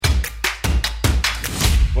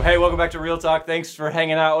Well, hey, welcome back to Real Talk. Thanks for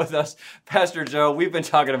hanging out with us. Pastor Joe, we've been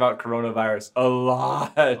talking about coronavirus a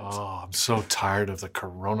lot. Oh, I'm so tired of the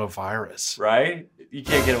coronavirus. Right? You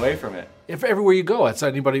can't get away from it. If everywhere you go, it's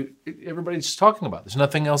everybody's talking about it. There's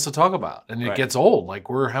nothing else to talk about. And it gets old. Like,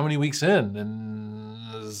 we're how many weeks in? And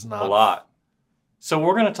it's not... A lot. So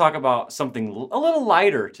we're going to talk about something a little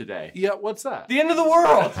lighter today. Yeah, what's that? The end of the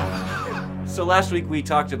world. So last week we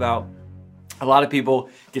talked about a lot of people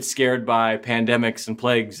get scared by pandemics and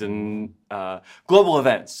plagues and global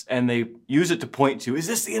events, and they use it to point to, is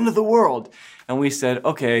this the end of the world? And we said,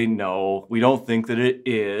 okay, no, we don't think that it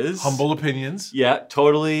is. Humble opinions. Yeah,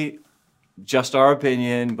 totally just our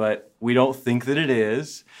opinion, but we don't think that it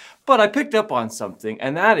is. But I picked up on something,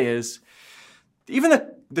 and that is, even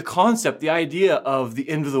the concept, the idea of the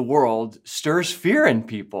end of the world stirs fear in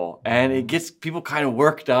people, and it gets people kind of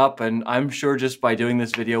worked up, and I'm sure just by doing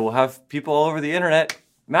this video, we'll have people all over the internet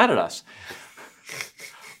mad at us.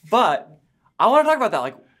 But I want to talk about that.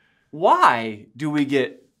 Like, why do we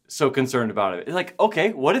get so concerned about it? It's like,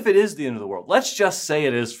 okay, what if it is the end of the world? Let's just say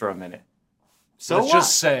it is for a minute. So let's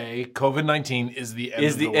just say COVID-19 is the end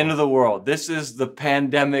of the world. End of the world. This is the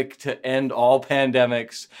pandemic to end all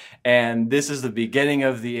pandemics, and this is the beginning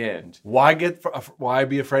of the end. Why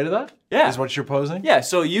be afraid of that? Yeah. Is what you're posing? Yeah,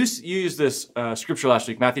 so you used this scripture last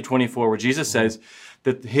week, Matthew 24, where Jesus says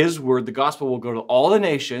that his word, the gospel, will go to all the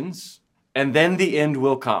nations, and then the end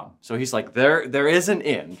will come. So he's like, there is an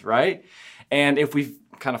end, right? And if we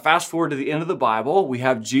kind of fast forward to the end of the Bible, we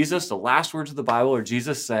have Jesus, the last words of the Bible are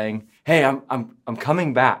Jesus saying, hey, I'm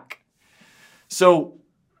coming back. So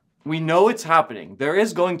we know it's happening. There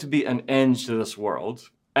is going to be an end to this world.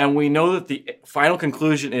 And we know that the final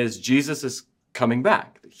conclusion is Jesus is coming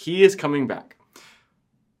back. He is coming back.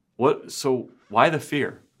 So why the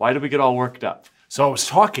fear? Why do we get all worked up? So I was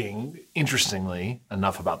talking, interestingly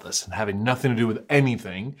enough about this, and having nothing to do with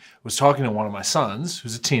anything, was talking to one of my sons,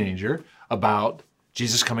 who's a teenager, about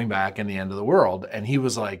Jesus coming back and the end of the world. And he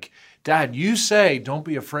was like, Dad, you say don't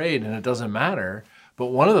be afraid and it doesn't matter. But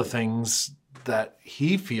one of the things that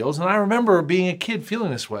he feels, and I remember being a kid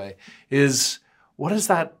feeling this way, is, what is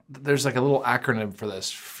that? There's like a little acronym for this.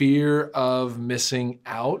 Fear of missing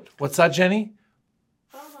out. What's that, Jenny?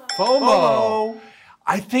 FOMO.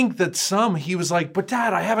 I think that he was like, but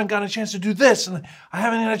Dad, I haven't got a chance to do this, and I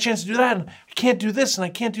haven't had a chance to do that, and I can't do this, and I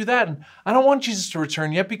can't do that, and I don't want Jesus to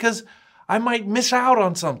return yet because I might miss out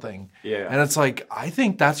on something. Yeah. And it's like, I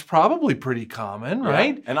think that's probably pretty common,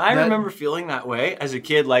 right? Yeah. And I remember feeling that way as a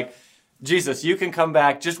kid, like, Jesus, you can come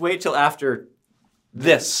back, just wait till after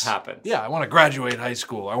this happens. Yeah, I want to graduate high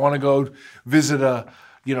school. I want to go visit a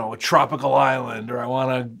tropical island, or I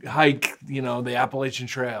want to hike, the Appalachian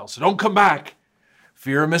Trail. So don't come back.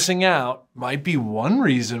 Fear of missing out might be one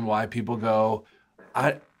reason why people go,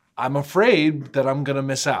 I'm afraid that I'm going to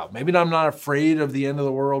miss out. Maybe I'm not afraid of the end of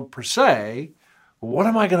the world per se, but what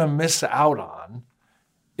am I going to miss out on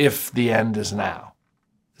if the end is now?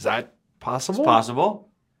 Is that possible? It's possible.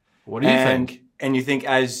 What do you think? And you think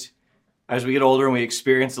as we get older and we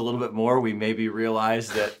experience a little bit more, we maybe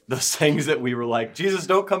realize that those things that we were like, Jesus,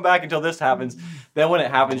 don't come back until this happens. Then when it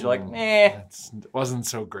happens, you're like, it wasn't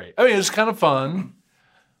so great. I mean, it was kind of fun.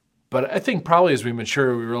 But I think probably as we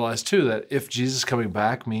mature, we realize too that if Jesus coming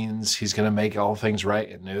back means he's going to make all things right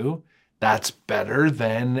and new, that's better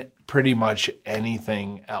than pretty much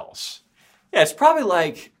anything else. Yeah, it's probably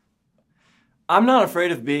like, I'm not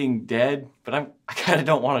afraid of being dead, but I kind of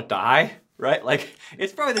don't want to die, right? Like,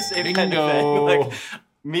 it's probably the same kind of thing. Like,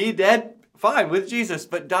 me dead, fine, with Jesus,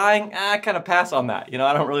 but dying, I kind of pass on that.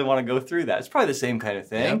 I don't really want to go through that. It's probably the same kind of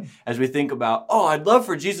thing as we think about, I'd love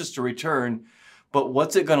for Jesus to return, but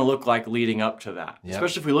what's it going to look like leading up to that? Yep.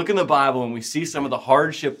 Especially if we look in the Bible and we see some of the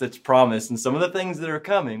hardship that's promised and some of the things that are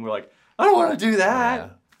coming, we're like, I don't want to do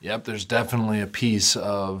that. Yeah. Yep, there's definitely a piece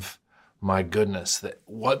of, my goodness,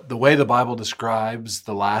 the way the Bible describes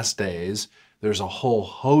the last days, there's a whole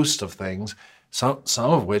host of things, some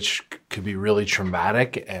of which could be really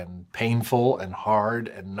traumatic and painful and hard,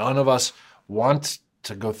 and none of us want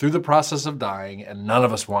to go through the process of dying, and none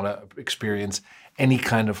of us want to experience any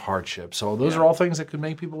kind of hardship. So those are all things that could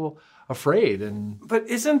make people afraid. But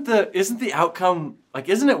isn't the outcome, like,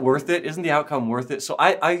 isn't it worth it? Isn't the outcome worth it? So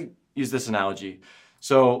I use this analogy.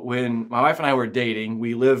 So when my wife and I were dating,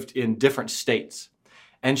 we lived in different states,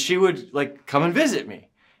 and she would like come and visit me.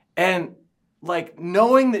 And like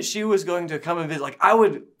knowing that she was going to come and visit, like I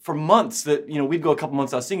would, for months that, we'd go a couple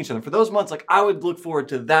months without seeing each other. For those months, like I would look forward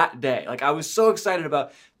to that day. Like I was so excited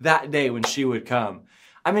about that day when she would come.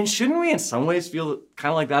 I mean, shouldn't we in some ways feel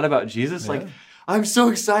kind of like that about Jesus? Yeah. Like, I'm so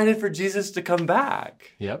excited for Jesus to come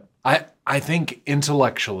back. Yep. I think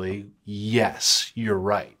intellectually, yes, you're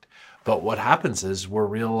right. But what happens is we're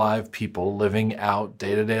real live people living out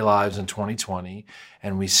day-to-day lives in 2020,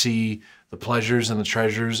 and we see the pleasures and the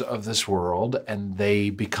treasures of this world, and they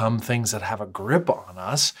become things that have a grip on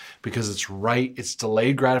us because it's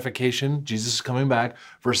delayed gratification, Jesus is coming back,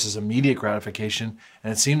 versus immediate gratification,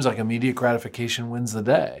 and it seems like immediate gratification wins the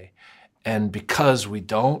day. And because we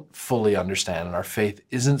don't fully understand and our faith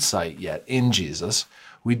isn't sight yet in Jesus,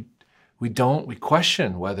 we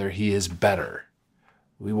question whether he is better.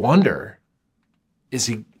 We wonder, is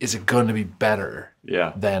it going to be better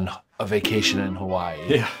than a vacation in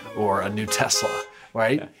Hawaii or a new Tesla,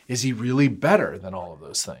 right? Yeah. Is he really better than all of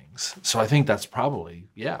those things? So I think that's probably,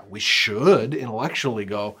 we should intellectually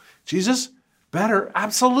go, Jesus, better,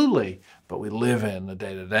 absolutely. But we live in a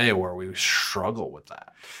day-to-day where we struggle with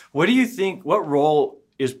that. What do you think, what role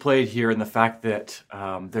is played here in the fact that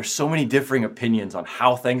there's so many differing opinions on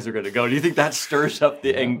how things are going to go? Do you think that stirs up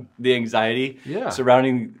the anxiety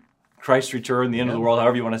surrounding Christ's return, the end of the world,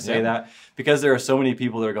 however you want to say that? Because there are so many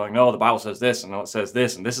people that are going, no, the Bible says this, and no, it says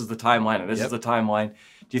this, and this is the timeline, and this is the timeline.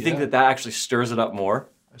 Do you think that actually stirs it up more?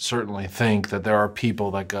 I certainly think that there are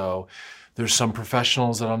people that go, there's some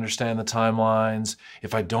professionals that understand the timelines.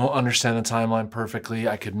 If I don't understand the timeline perfectly,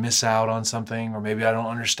 I could miss out on something, or maybe I don't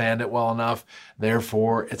understand it well enough.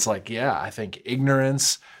 Therefore, it's like, I think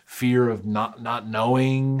ignorance, fear of not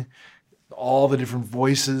knowing, all the different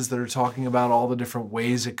voices that are talking about all the different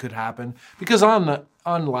ways it could happen. Because on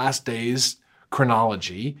last days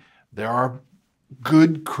chronology, there are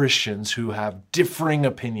good Christians who have differing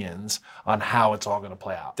opinions on how it's all going to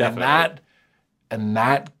play out. Definitely. And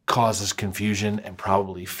that causes confusion and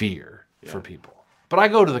probably fear for people. But I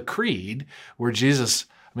go to the Creed where Jesus,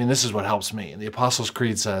 this is what helps me. And the Apostles'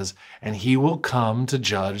 Creed says, and he will come to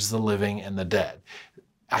judge the living and the dead.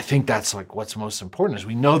 I think that's like what's most important is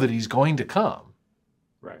we know that he's going to come.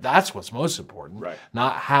 Right. That's what's most important. Right.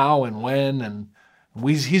 Not how and when. And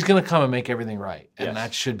he's going to come and make everything right. And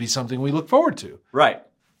that should be something we look forward to. Right.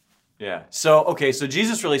 Yeah. So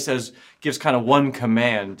Jesus really gives kind of one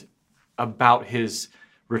command about his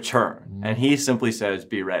return. And he simply says,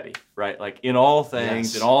 be ready, right? Like in all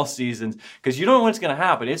things, in all seasons, because you don't know when it's going to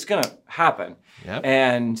happen. It's going to happen. Yep.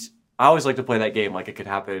 And I always like to play that game like it could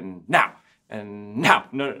happen now. And now,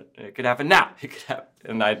 no, it could happen now. It could happen,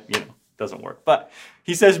 and it doesn't work. But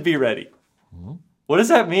he says, be ready. Mm-hmm. What does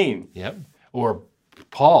that mean? Yep. Or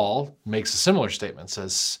Paul makes a similar statement,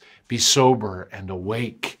 says, be sober and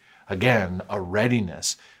awake. Again, a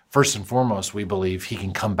readiness. First and foremost, we believe he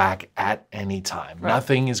can come back at any time. Right.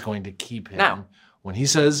 Nothing is going to keep him. Now. When he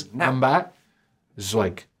says, come back, it's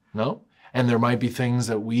like, no. And there might be things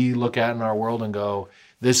that we look at in our world and go,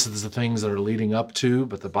 this is the things that are leading up to,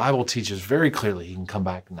 but the Bible teaches very clearly he can come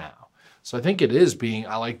back now. So I think it is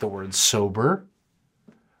I like the word sober,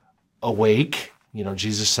 awake.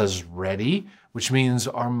 Jesus says ready, which means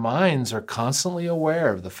our minds are constantly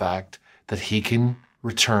aware of the fact that he can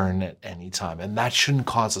return at any time. And that shouldn't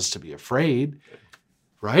cause us to be afraid,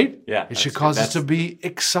 right? Yeah. It should cause us to be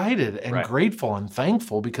excited and grateful and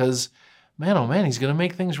thankful because, man, oh man, he's going to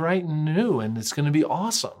make things right and new, and it's going to be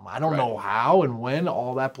awesome. I don't know how and when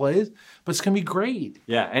all that plays, but it's going to be great.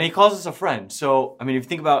 Yeah, and he calls us a friend. So, if you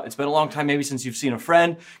think about it, it's been a long time maybe since you've seen a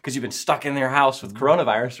friend because you've been stuck in their house with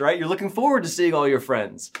coronavirus, right? You're looking forward to seeing all your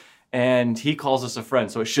friends. And he calls us a friend,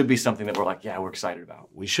 so it should be something that we're like, we're excited about.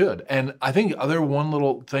 We should. And I think one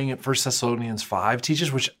little thing at 1 Thessalonians 5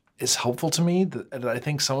 teaches, which is helpful to me, that I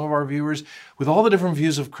think some of our viewers, with all the different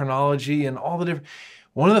views of chronology and all the different...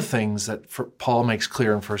 One of the things that Paul makes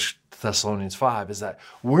clear in 1 Thessalonians 5 is that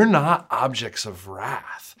we're not objects of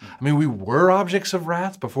wrath. We were objects of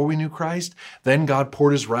wrath before we knew Christ. Then God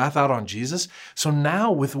poured his wrath out on Jesus. So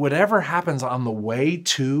now with whatever happens on the way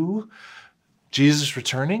to Jesus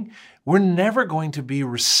returning, we're never going to be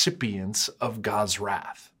recipients of God's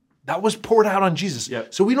wrath. That was poured out on Jesus.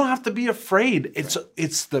 Yep. So we don't have to be afraid.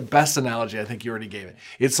 It's the best analogy. I think you already gave it.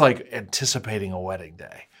 It's like anticipating a wedding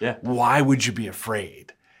day. Yeah. Why would you be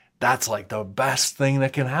afraid? That's like the best thing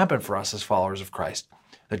that can happen for us as followers of Christ,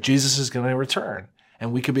 that Jesus is going to return.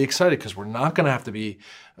 And we could be excited because we're not going to have to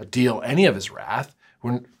deal any of his wrath.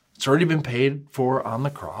 It's already been paid for on the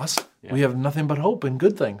cross. Yeah. We have nothing but hope and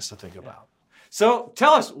good things to think about. So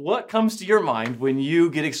tell us, what comes to your mind when you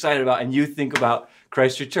get excited about and you think about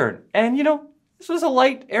Christ's return? And this was a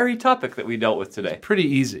light, airy topic that we dealt with today. Pretty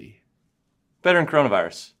easy. Better than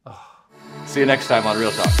coronavirus. See you next time on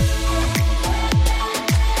Real Talk.